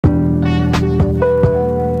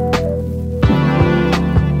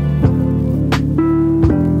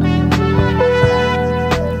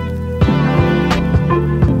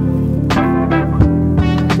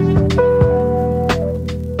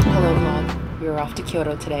We were off to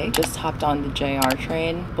Kyoto today. Just hopped on the JR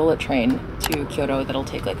train, bullet train to Kyoto that'll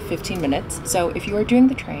take like 15 minutes. So if you are doing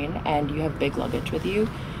the train and you have big luggage with you,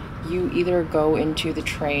 you either go into the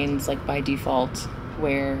trains like by default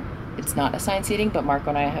where it's not assigned seating, but Marco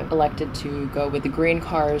and I have elected to go with the green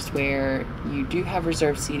cars where you do have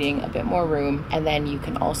reserved seating, a bit more room, and then you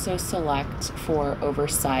can also select for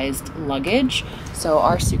oversized luggage. So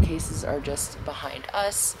our suitcases are just behind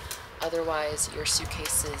us. Otherwise, your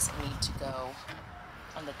suitcases need to go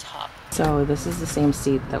on the top. So this is the same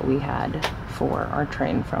seat that we had for our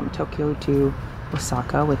train from Tokyo to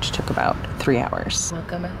Osaka, which took about 3 hours.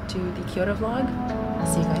 Welcome to the Kyoto vlog. I'll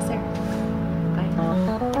see you guys there. Bye.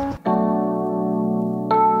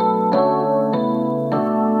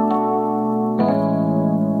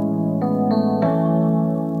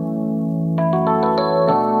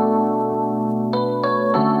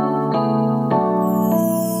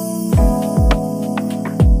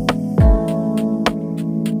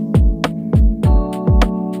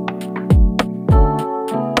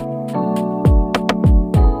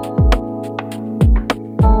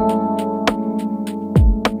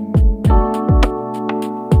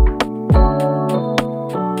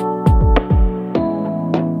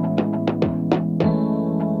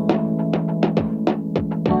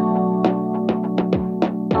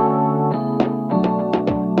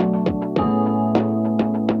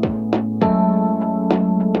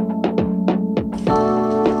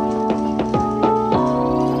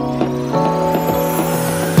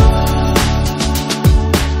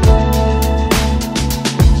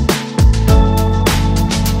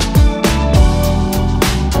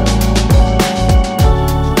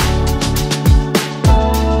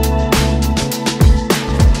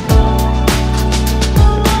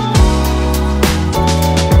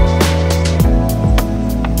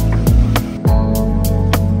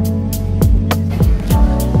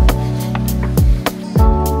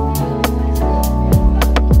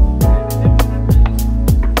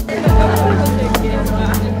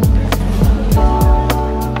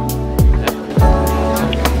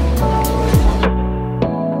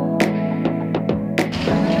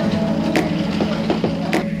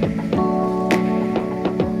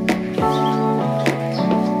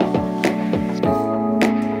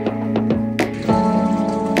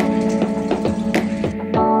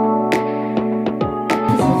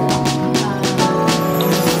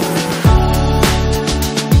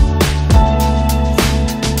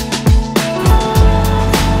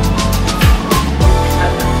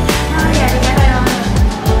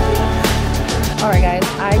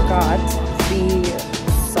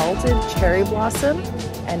 Cherry blossom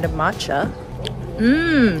and a matcha.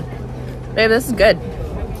 Babe, this is good. Do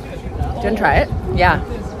you want to try it? Yeah.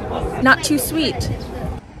 Not too sweet.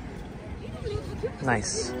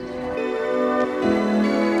 Nice.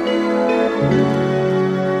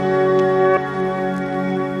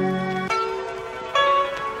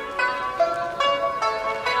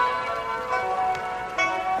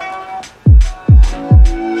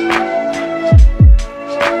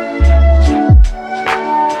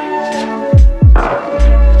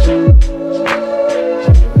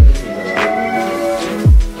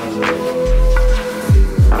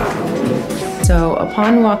 So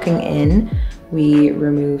upon walking in, we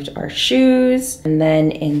removed our shoes, and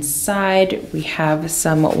then inside we have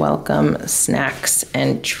some welcome snacks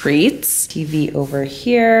and treats. TV over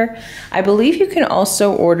here. I believe you can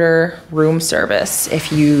also order room service if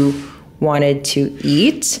you wanted to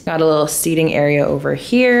eat. Got a little seating area over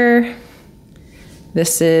here.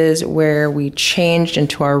 This is where we changed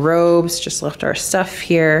into our robes, just left our stuff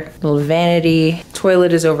here. Little vanity.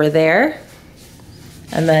 Toilet is over there.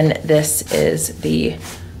 And then this is the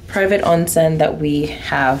private onsen that we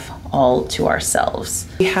have all to ourselves.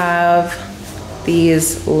 We have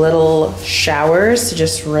these little showers to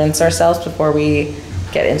just rinse ourselves before we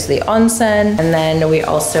get into the onsen. And then we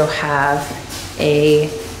also have a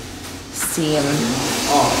steam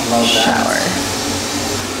shower.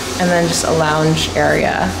 And then just a lounge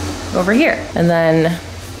area over here. And then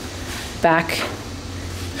back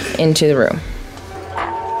into the room.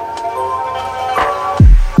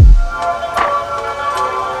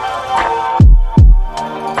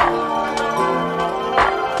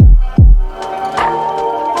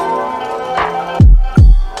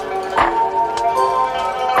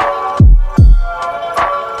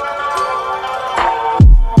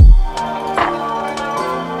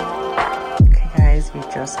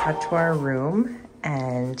 Got to our room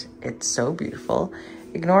and it's so beautiful.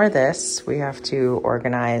 Ignore this, we have to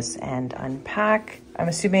organize and unpack. I'm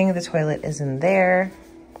assuming the toilet is in there.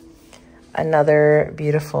 Another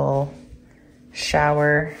beautiful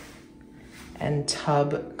shower and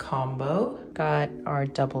tub combo. Got our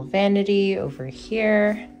double vanity over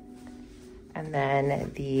here, and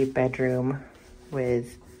then the bedroom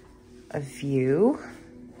with a view,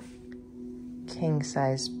 king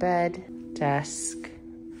size bed, desk,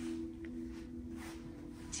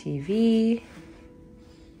 TV,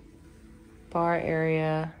 bar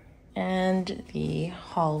area, and the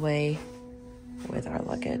hallway with our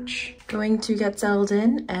luggage. Going to get settled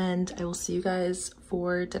in, and I will see you guys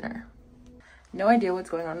for dinner. No idea what's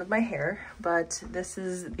going on with my hair, but this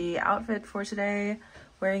is the outfit for today.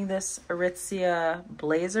 Wearing this Aritzia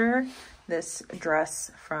blazer, this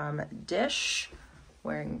dress from Dish,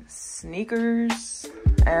 wearing sneakers,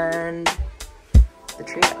 and the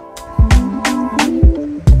trio.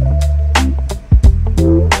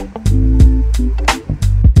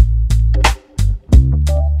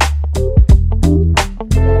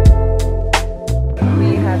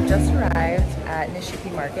 We have just arrived at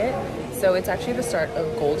Nishiki Market. So it's actually the start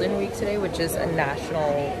of Golden Week today, which is a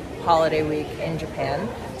national holiday week in Japan.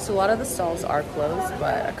 So a lot of the stalls are closed,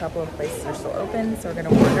 but a couple of places are still open. So we're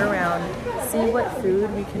gonna wander around, see what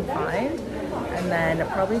food we can find, and then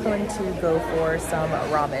probably going to go for some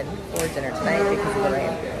ramen for dinner tonight because of the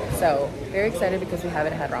rain. So very excited because we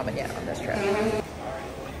haven't had ramen yet on this trip.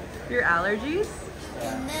 Your allergies?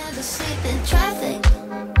 Never sleep in traffic.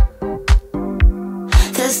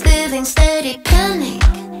 Cause living steady panic.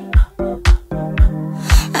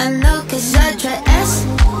 I know cause I try acid.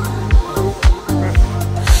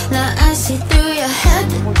 Now I see through your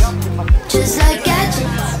habits. Just like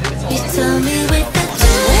gadgets. You tell me with the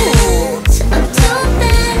truth. I'm too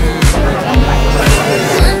bad.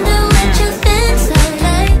 Wonder what you think's I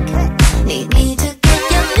like. Need me to get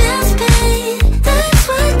your bills paid. That's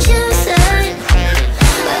what you said.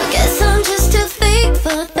 I guess I'm just too fake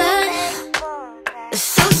for that.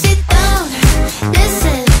 So sit down,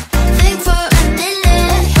 listen, think for a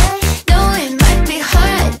minute. Though it might be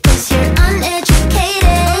hard, cause you're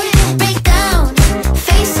uneducated. Break down,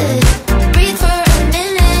 face it, breathe for a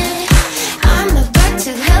minute. I'm about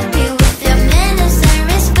to help you with your manners and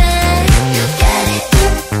respect. You get it?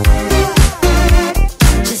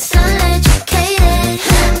 Just uneducated.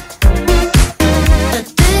 But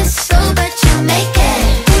this so but you make it.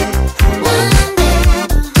 One day,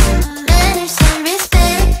 manners and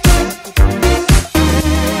respect.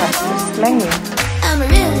 I'm a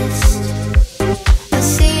realist. I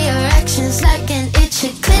see your actions like an itchy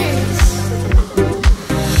clitoris.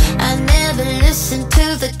 I never listen to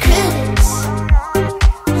the critics.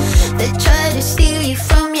 They try to steal you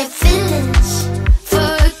from your feelings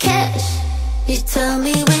for cash. You tell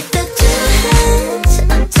me with the two hands,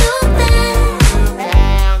 I'm too bad.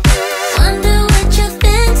 Wonder what your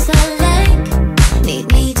things are like. Need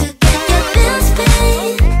me to get your bills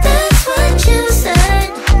paid. That's what you said.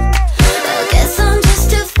 I guess I'm just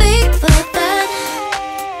too fake for that.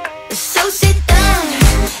 So sit down,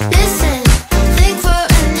 listen, think for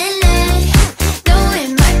a minute. Though it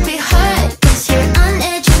might be hard, cause you're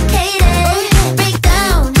uneducated. Break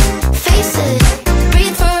down, face it,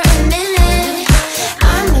 breathe for a minute.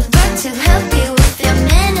 I'm about to help you with your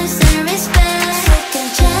manners and respect. Second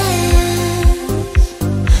chance,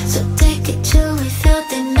 so take it till we feel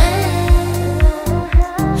the man.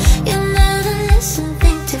 You never listen,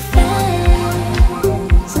 think too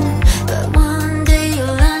fast. But one day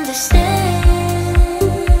you'll understand.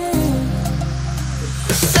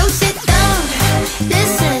 So sit down,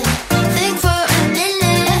 listen, think for a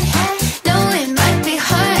minute. Though it might be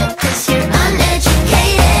hard, cause you're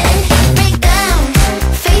uneducated. Break down,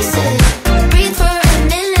 face it, breathe for a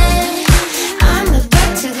minute. I'm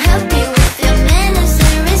about to help you with your manners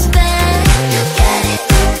and respect. You get it?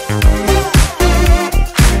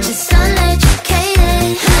 Just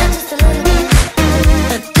uneducated. Just a little bit.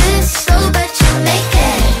 But this so but you make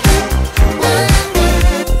it. One day,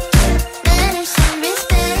 manners and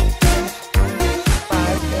respect.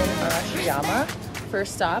 In Arashiyama.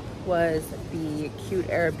 First stop was the cute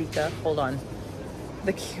Arabica. Hold on.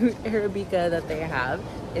 The cute Arabica that they have.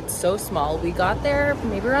 It's so small. We got there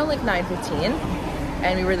maybe around like 9:15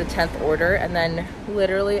 and we were the 10th order, and then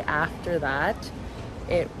literally after that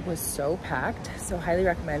it was so packed. So highly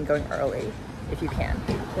recommend going early if you can.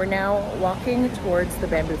 We're now walking towards the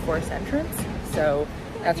bamboo forest entrance. So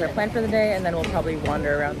that's our plan for the day, and then we'll probably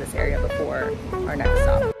wander around this area before our next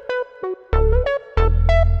stop.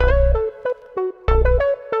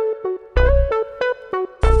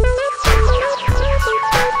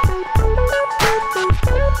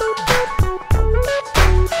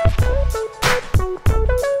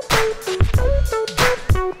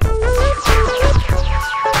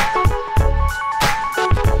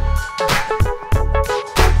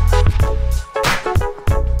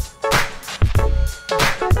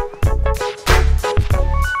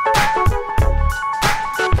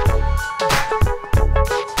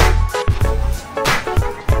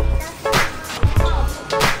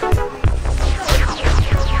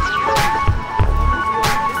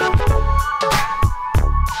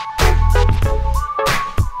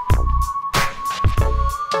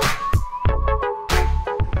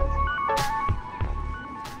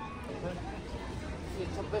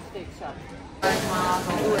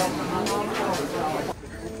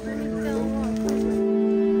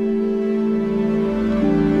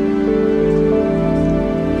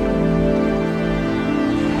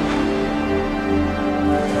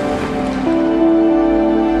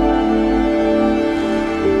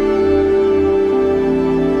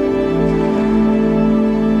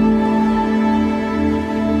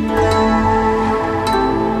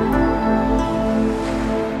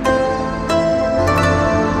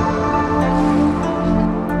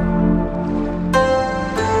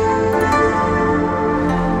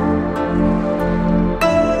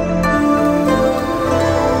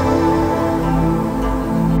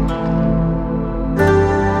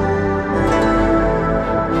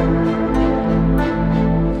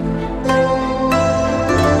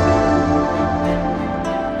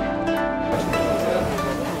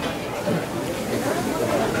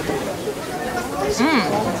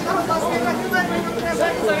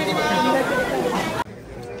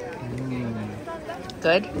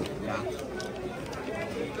 Good?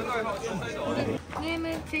 Name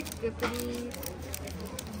and check, please.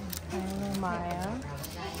 Hello, Maya.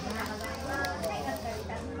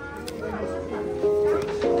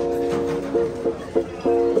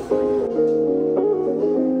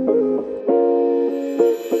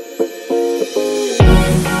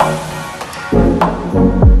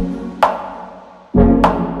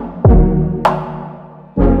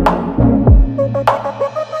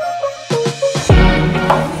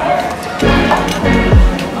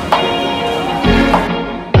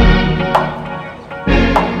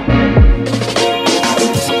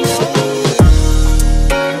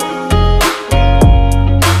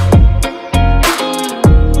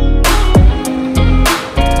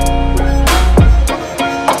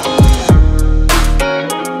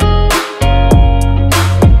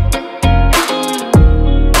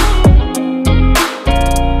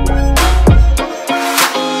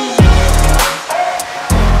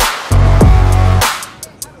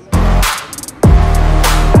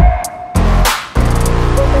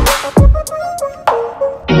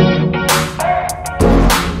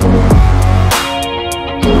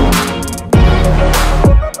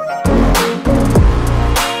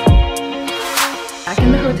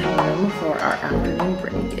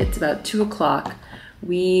 About 2 o'clock.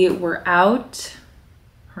 We were out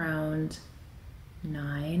around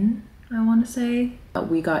 9, I want to say.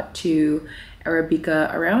 We got to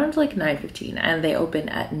Arabica around like 9:15 and they open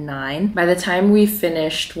at 9. By the time we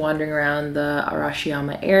finished wandering around the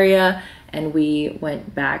Arashiyama area and we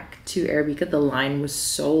went back to Arabica, the line was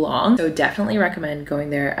so long. So definitely recommend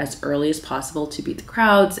going there as early as possible to beat the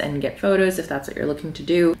crowds and get photos if that's what you're looking to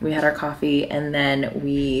do. We had our coffee and then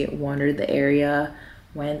we wandered the area,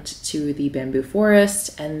 went to the bamboo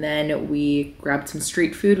forest, and then we grabbed some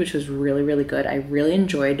street food, which was really, really good. I really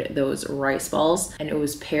enjoyed those rice balls, and it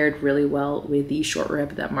was paired really well with the short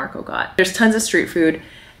rib that Marco got. There's tons of street food,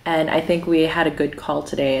 and I think we had a good call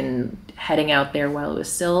today in heading out there while it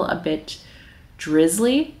was still a bit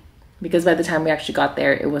drizzly, because by the time we actually got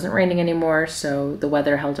there, it wasn't raining anymore, so the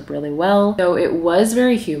weather held up really well. So it was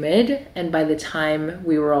very humid, and by the time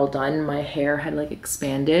we were all done, my hair had like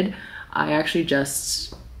expanded. I actually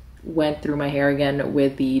just went through my hair again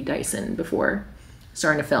with the Dyson before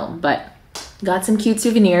starting to film, but got some cute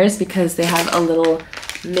souvenirs because they have a little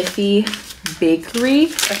Miffy bakery.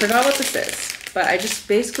 I forgot what this is, but I just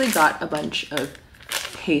basically got a bunch of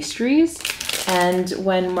pastries. And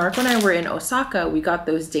when Marco and I were in Osaka, we got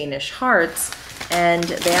those Danish hearts, and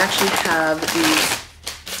they actually have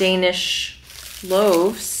these Danish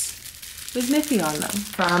loaves with Miffy on them.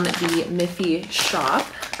 From the Miffy shop,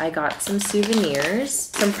 I got some souvenirs,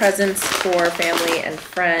 some presents for family and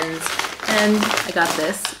friends, and I got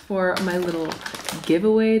this for my little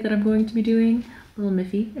giveaway that I'm going to be doing. Little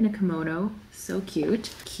Miffy in a kimono, so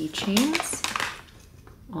cute. Keychains,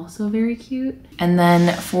 also very cute. And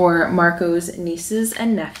then for Marco's nieces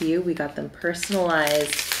and nephew, we got them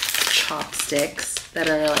personalized chopsticks that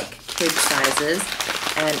are like kid sizes,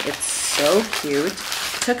 and it's so cute.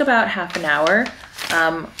 Took about half an hour.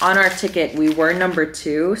 On our ticket, we were number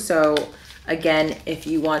 2. So again, if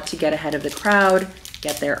you want to get ahead of the crowd,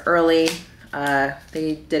 get there early.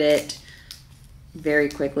 They did it very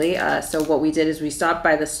quickly. So what we did is we stopped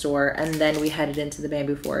by the store and then we headed into the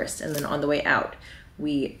bamboo forest. And then on the way out,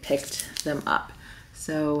 we picked them up.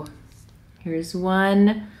 So here's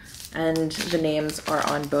one, and the names are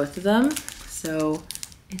on both of them. So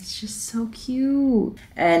it's just so cute.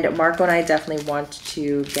 And Marco and I definitely want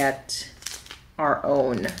to get our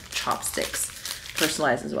own chopsticks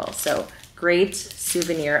personalized as well. So great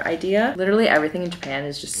souvenir idea. Literally everything in Japan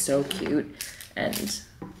is just so cute, and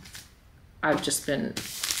I've just been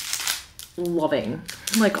loving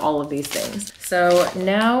like all of these things. So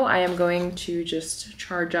now I am going to just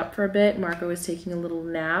charge up for a bit. Marco is taking a little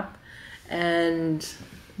nap, and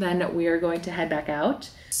then we are going to head back out.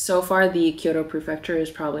 So far, the Kyoto Prefecture is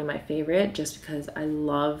probably my favorite just because I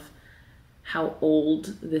love how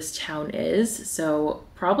old this town is. So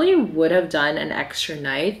probably would have done an extra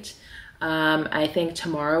night. I think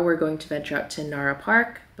tomorrow we're going to venture out to Nara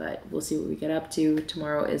Park, but we'll see what we get up to.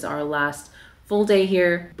 Tomorrow is our last full day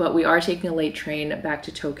here, but we are taking a late train back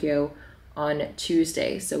to Tokyo on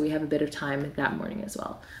Tuesday. So we have a bit of time that morning as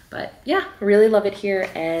well. But yeah, really love it here,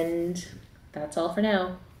 and that's all for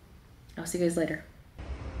now. I'll see you guys later.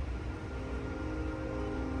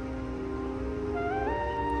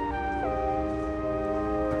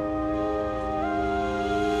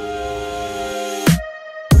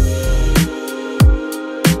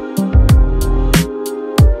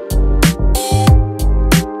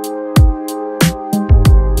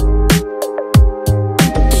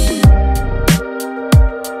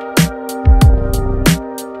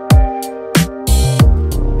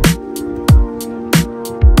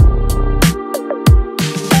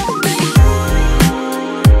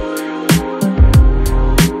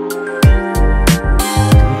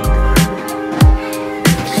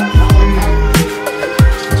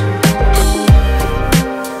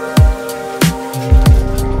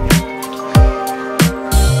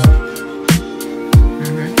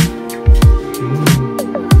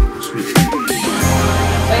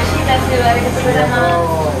 Arigatou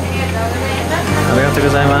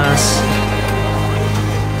gozaimasu.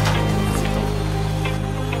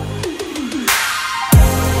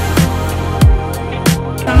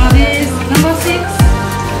 Number 6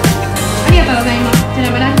ありがとうございます。こちら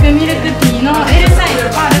ブラックミルクティーの L サイズ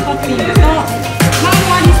パールトッピングとマンゴ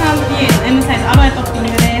ーアリサンピエの M サイズアロエトッピン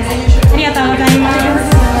グです。ありがとうございます。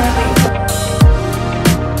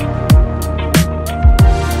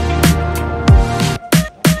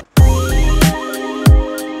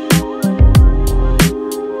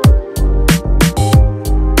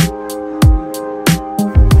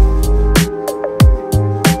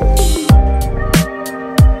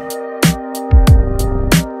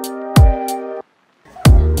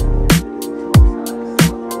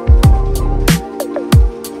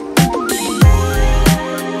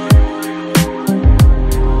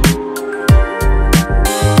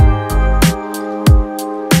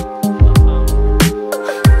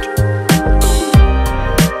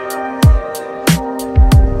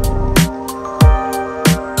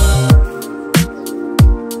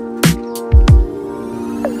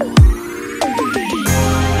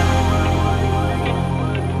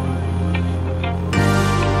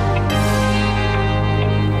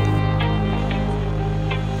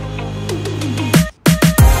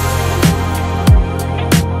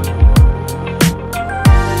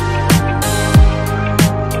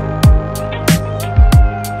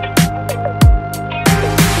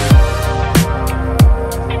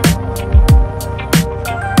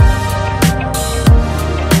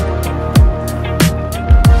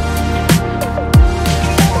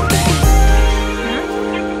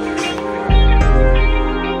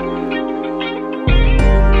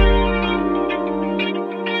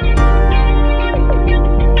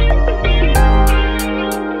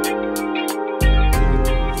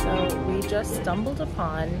Stumbled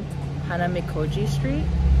upon Hanamijoki Street,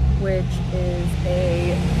 which is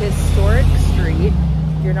a historic street.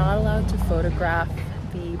 You're not allowed to photograph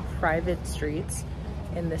the private streets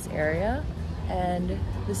in this area, and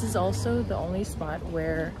this is also the only spot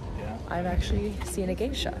where I've actually seen a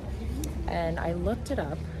geisha. And I looked it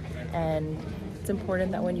up, and it's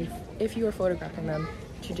important that if you are photographing them,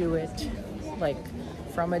 to do it like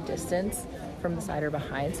from a distance, from the side or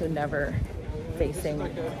behind, so never facing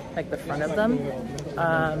like the front of them,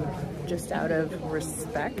 just out of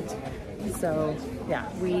respect. So yeah,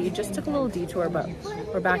 we just took a little detour, but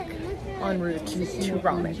we're back en route to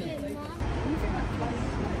ramen.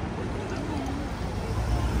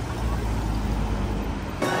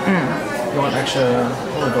 You want extra?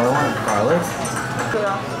 Oh, do I want garlic?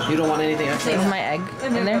 You don't want anything extra? Is my egg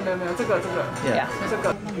in there? Yeah.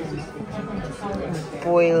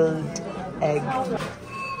 Boiled egg.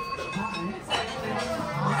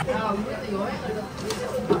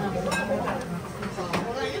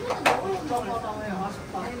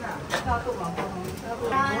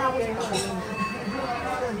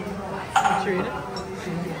 Should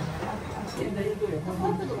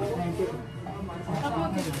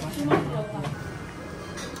we eat it?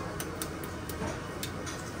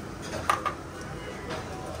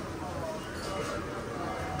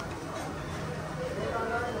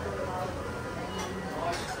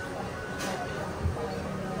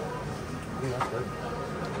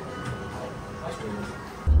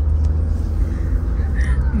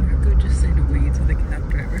 Marco just said "we" to the cab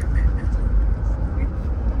driver.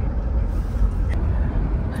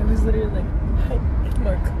 I was literally like, "Hi,"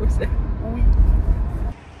 Marco said "we."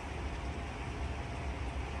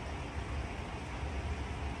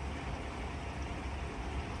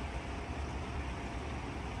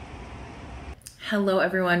 Hello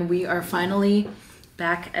everyone, we are finally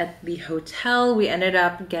back at the hotel. We ended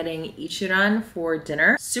up getting Ichiran for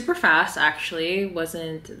dinner. Super fast actually,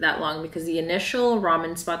 wasn't that long because the initial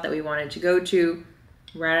ramen spot that we wanted to go to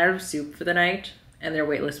ran out of soup for the night and their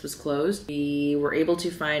wait list was closed. We were able to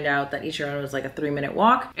find out that Ichiran was like a 3-minute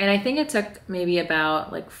walk, and I think it took maybe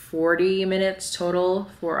about like 40 minutes total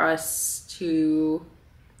for us to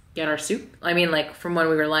get our soup. I mean, like from when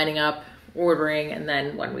we were lining up, ordering, and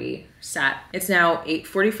then when we sat. It's now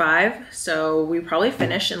 8:45, so we probably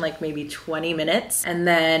finished in like maybe 20 minutes, and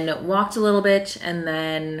then walked a little bit, and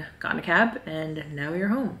then got in a cab, and now we're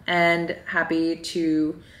home. And happy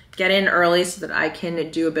to get in early so that I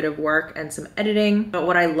can do a bit of work and some editing. But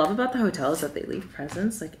what I love about the hotel is that they leave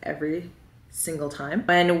presents like every single time.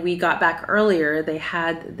 When we got back earlier, they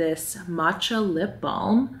had this matcha lip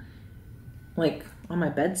balm like on my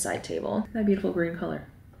bedside table. That beautiful green color.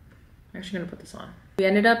 I'm actually gonna put this on. We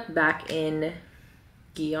ended up back in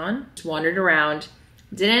Gion, just wandered around,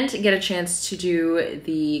 Didn't get a chance to do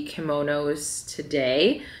the kimonos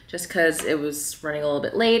today just because it was running a little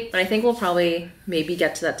bit late, but I think we'll probably maybe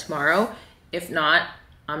get to that tomorrow. If not,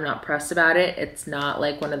 I'm not pressed about it. It's not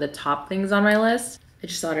like one of the top things on my list. I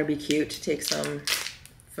just thought it'd be cute to take some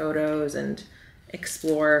photos and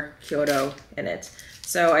explore Kyoto in it.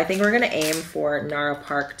 So I think we're gonna aim for Nara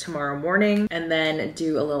Park tomorrow morning and then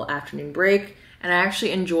do a little afternoon break. And I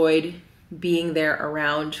actually enjoyed being there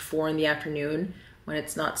around 4 in the afternoon when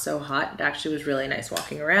it's not so hot. It actually was really nice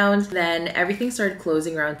walking around. Then everything started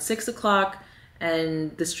closing around 6 o'clock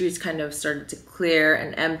and the streets kind of started to clear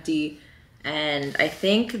and empty. And I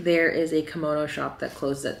think there is a kimono shop that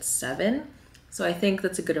closed at 7. So I think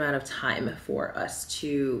that's a good amount of time for us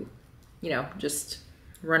to, you know, just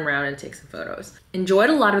run around and take some photos.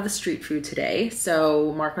 Enjoyed a lot of the street food today.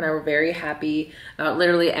 So Mark and I were very happy about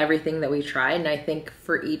literally everything that we tried. And I think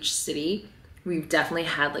for each city, we've definitely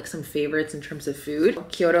had like some favorites in terms of food.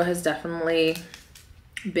 Kyoto has definitely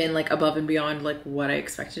been like above and beyond like what I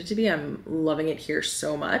expected it to be. I'm loving it here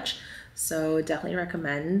so much. So definitely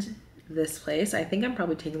recommend this place. I think I'm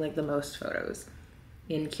probably taking like the most photos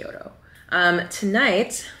in Kyoto.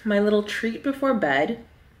 Tonight, my little treat before bed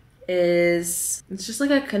is, it's just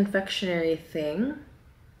like a confectionery thing.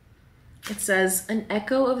 It says, an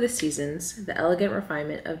echo of the seasons, the elegant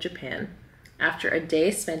refinement of Japan. After a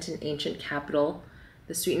day spent in ancient capital,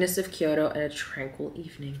 the sweetness of Kyoto and a tranquil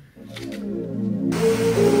evening.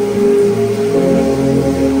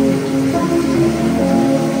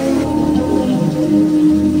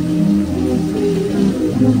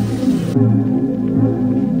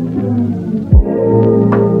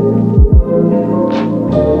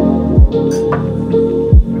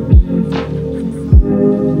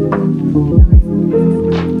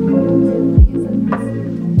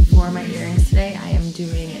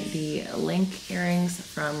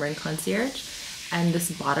 Concierge, and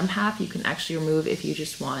this bottom half you can actually remove if you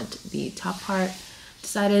just want the top part.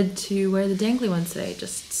 Decided to wear the dangly ones today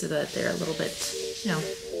just so that they're a little bit, you know,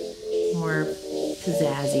 more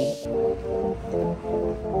pizzazzy.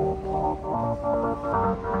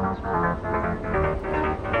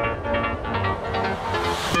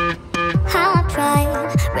 How I tried,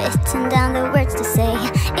 written down the words to say,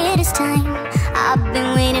 it is time. I've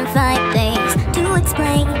been waiting 5 days to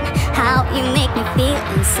explain how you make me feel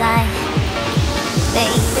inside.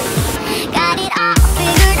 Baby, got it all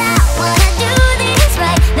figured out, wanna do this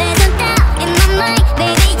right. There's no doubt in my mind,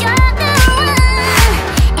 baby, you're the one.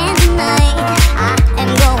 And tonight, I am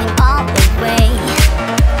going all the way.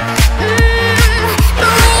 The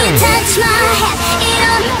way you touch my head, it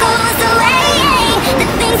all goes away. The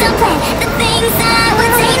things I plan, the things I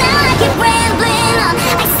would say, now I keep rambling on.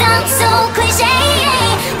 I sound so cliche.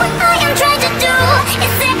 What I am trying to do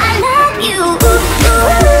is say I love you. Ooh,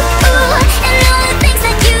 ooh, ooh, and all the things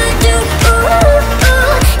that you do. Ooh,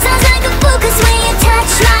 ooh, sounds like a fool, 'cause when you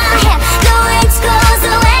touch my hair, the words goes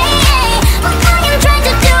away. What I am trying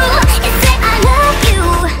to do is say I love you.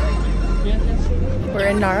 We're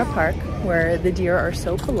in Nara Park, where the deer are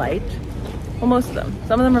so polite. Well, most of them.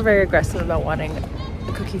 Some of them are very aggressive about wanting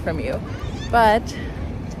a cookie from you, but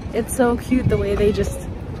it's so cute the way they just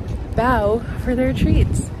bow for their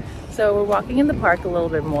treats. So we're walking in the park a little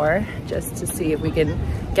bit more just to see if we can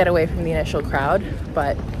get away from the initial crowd,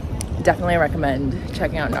 but definitely recommend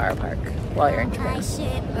checking out Nara Park while you're in Japan. I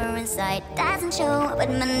shiver inside, doesn't show, but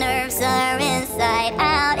my nerves are inside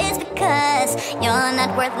out. It's because you're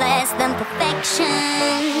not worth less than perfection.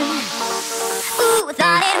 Ooh,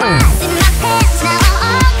 thought it was in my pants, now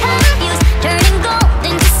I'm all confused, turning gold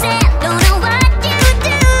into sand. Don't know what you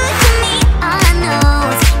do to me. All I know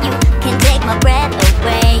is you can take my breath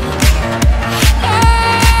away.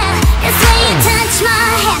 Yeah, it's when you touch my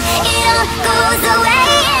hand, it all goes away.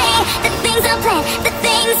 The things I plan, the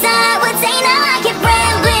things I would say, now I keep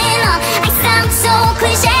rambling on. I sound so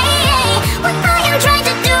cliche. What I am trying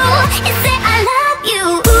to do is say I love you.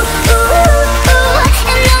 Ooh, ooh, ooh,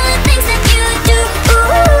 and all the things that you do.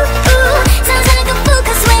 Ooh, ooh, sounds like a fool,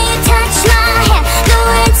 'cause when you touch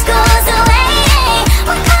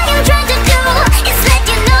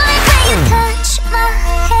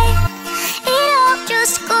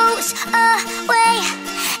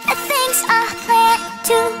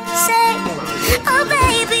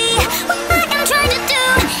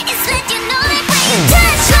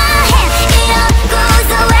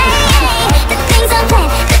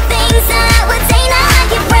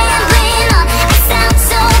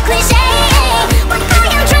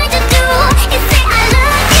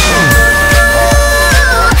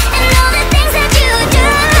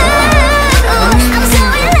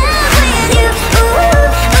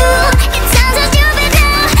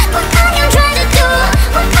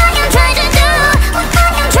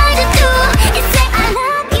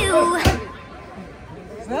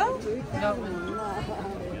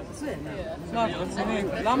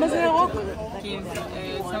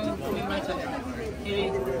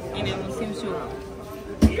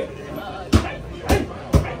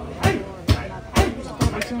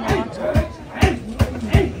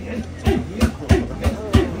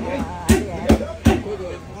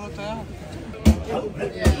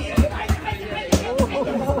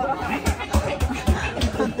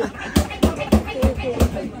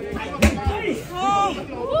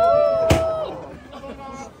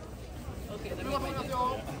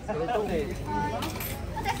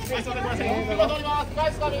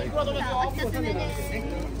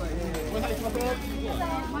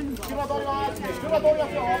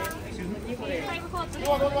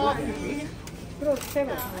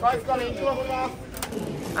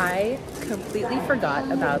I completely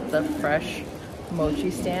forgot about the fresh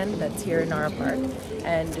mochi stand that's here in Nara Park,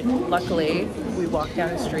 and luckily we walked down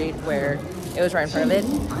a street where it was right in front of it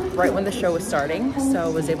right when the show was starting, so I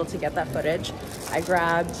was able to get that footage. I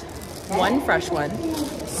grabbed one fresh one,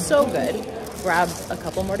 so good, grabbed a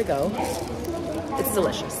couple more to go. It's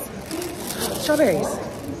delicious. Strawberries.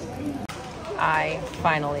 I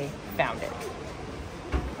finally found it.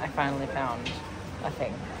 I finally found a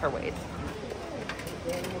thing for Wade.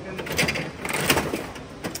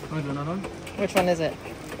 Which one is it?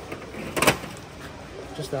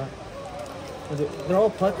 Just that. They're all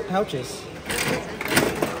pouches.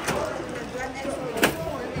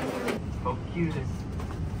 特急です。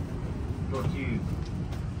途中、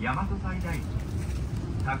大和西大寺、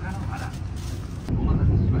高野原、お待た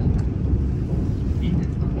せしました。近鉄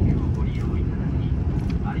特急をご利用いただき、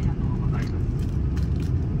ありがとうございます。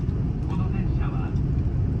この電車は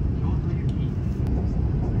京都行き。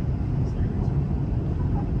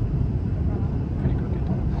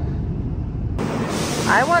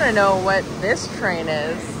I want to know what this train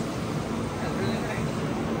is.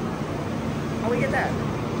 How do we get that?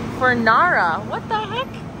 For Nara. What the heck?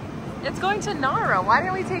 It's going to Nara. Why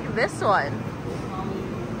didn't we take this one?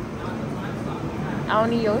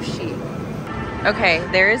 Aoniyoshi. Okay,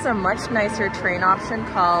 there is a much nicer train option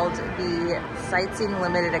called the Sightseeing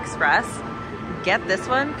Limited Express. Get this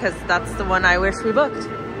one because that's the one I wish we booked.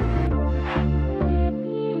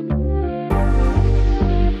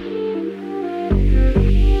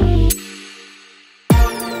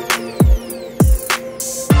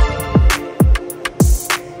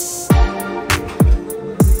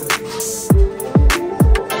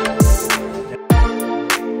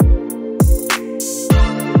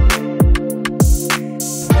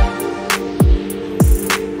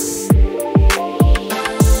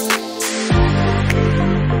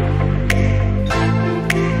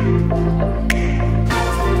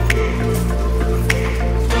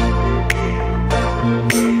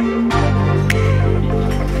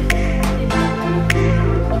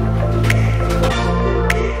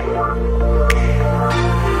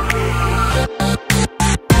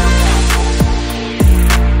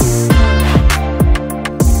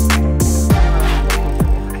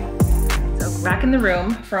 In the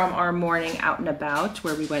room from our morning out and about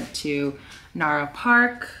where we went to Nara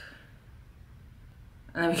Park,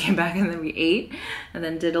 and then we came back and then we ate and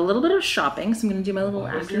then did a little bit of shopping. So I'm gonna do my little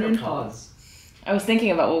afternoon haul. I was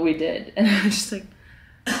thinking about what we did and I was just like,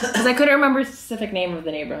 because I couldn't remember a specific name of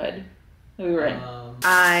the neighborhood that we were in.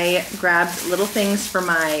 I grabbed little things for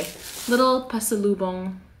my little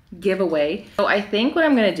pasalubong giveaway. So I think what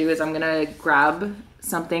I'm gonna do is I'm gonna grab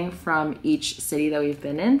something from each city that we've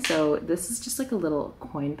been in. So this is just like a little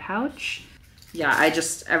coin pouch. Yeah,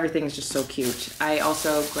 everything's just so cute. I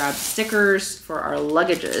also grabbed stickers for our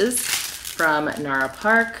luggages from Nara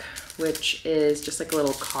Park, which is just like a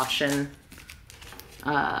little caution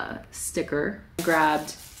sticker. I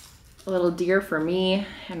grabbed a little deer for me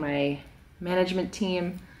and my management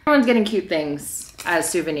team. Everyone's getting cute things as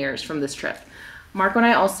souvenirs from this trip. Marco and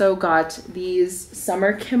I also got these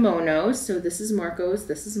summer kimonos. So this is Marco's,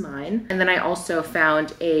 this is mine. And then I also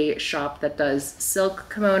found a shop that does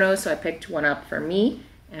silk kimonos. So I picked one up for me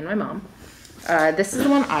and my mom. This is the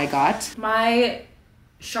one I got. My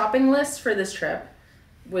shopping list for this trip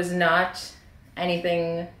was not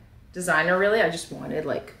anything designer really. I just wanted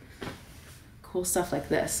like cool stuff like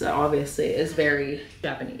this. That obviously is very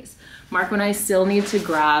Japanese. Marco and I still need to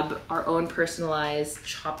grab our own personalized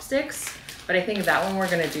chopsticks. But I think that one we're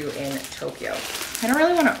gonna do in Tokyo. I don't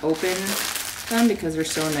really wanna open them because they're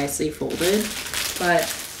so nicely folded, but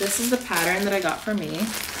this is the pattern that I got for me.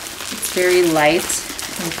 It's very light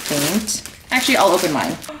and faint. Actually, I'll open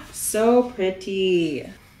mine. So pretty.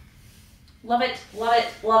 Love it, love it,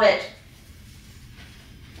 love it.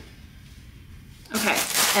 Okay,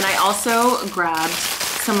 and I also grabbed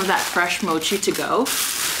some of that fresh mochi to go.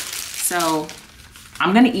 So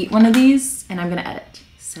I'm gonna eat one of these and I'm gonna edit.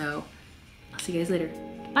 So I'll see you guys later.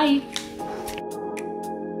 Bye.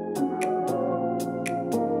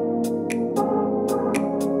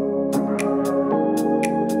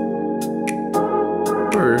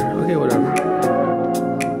 Okay, whatever.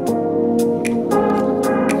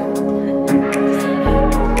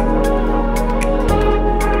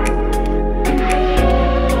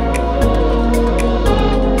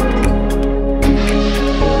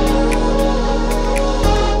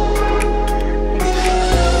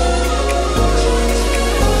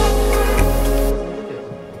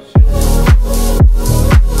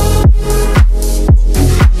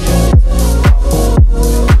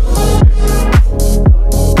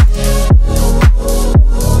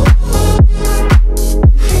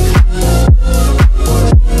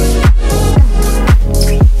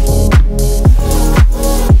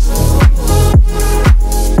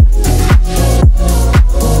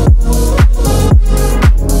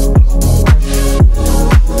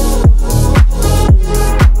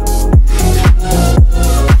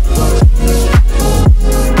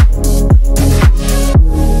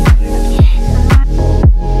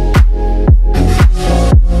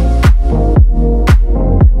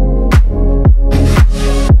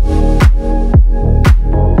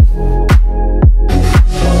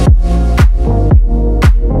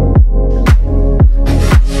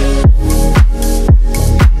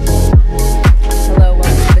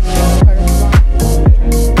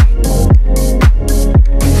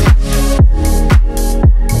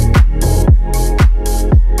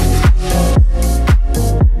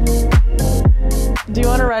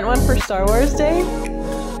 Star Wars Day.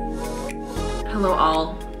 Hello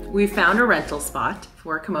all. We found a rental spot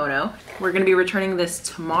for a kimono. We're gonna be returning this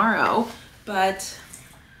tomorrow, but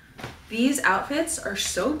these outfits are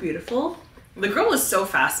so beautiful. The girl was so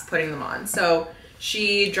fast putting them on. So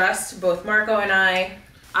she dressed both Marco and I.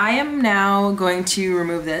 I am now going to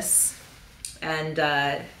remove this and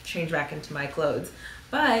change back into my clothes.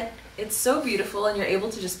 But it's so beautiful and you're able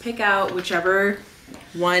to just pick out whichever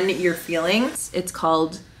one you're feeling. It's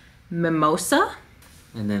called Mimosa.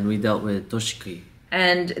 And then we dealt with Toshiki.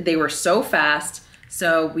 And they were so fast,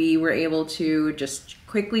 so we were able to just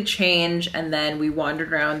quickly change, and then we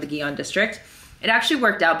wandered around the Gion district. It actually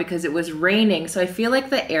worked out because it was raining, so I feel like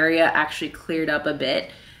the area actually cleared up a bit,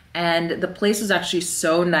 and the place was actually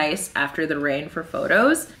so nice after the rain for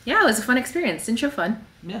photos. Yeah, it was a fun experience. Didn't you have fun?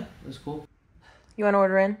 Yeah, it was cool. You want to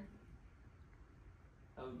order in?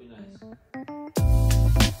 That would be nice.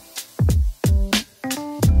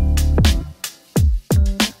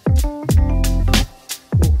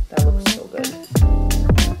 That looks so good.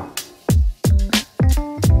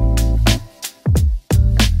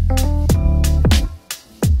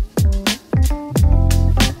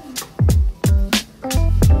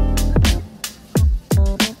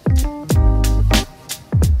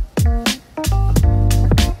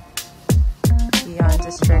 Gion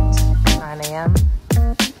District, 9 a.m.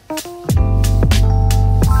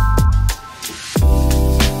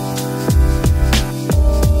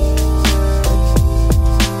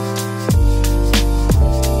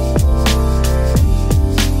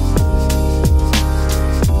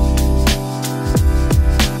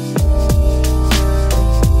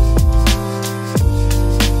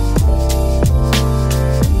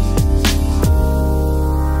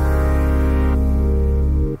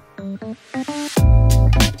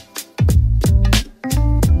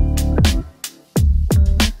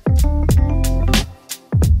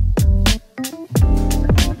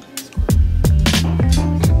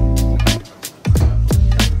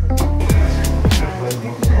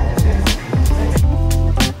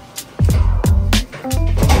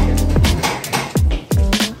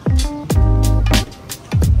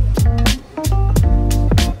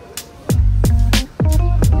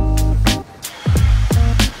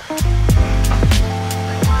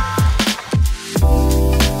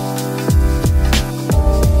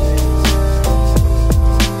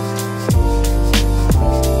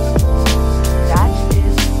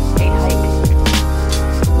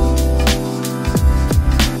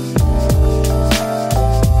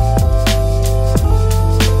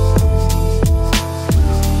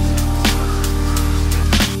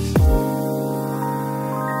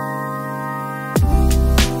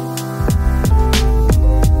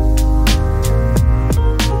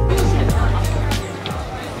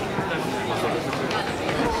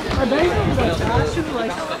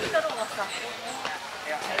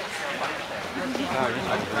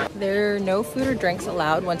 There are no food or drinks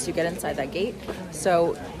allowed once you get inside that gate.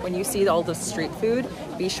 So when you see all the street food,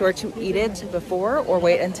 be sure to eat it before or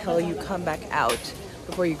wait until you come back out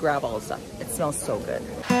before you grab all the stuff. It smells so good.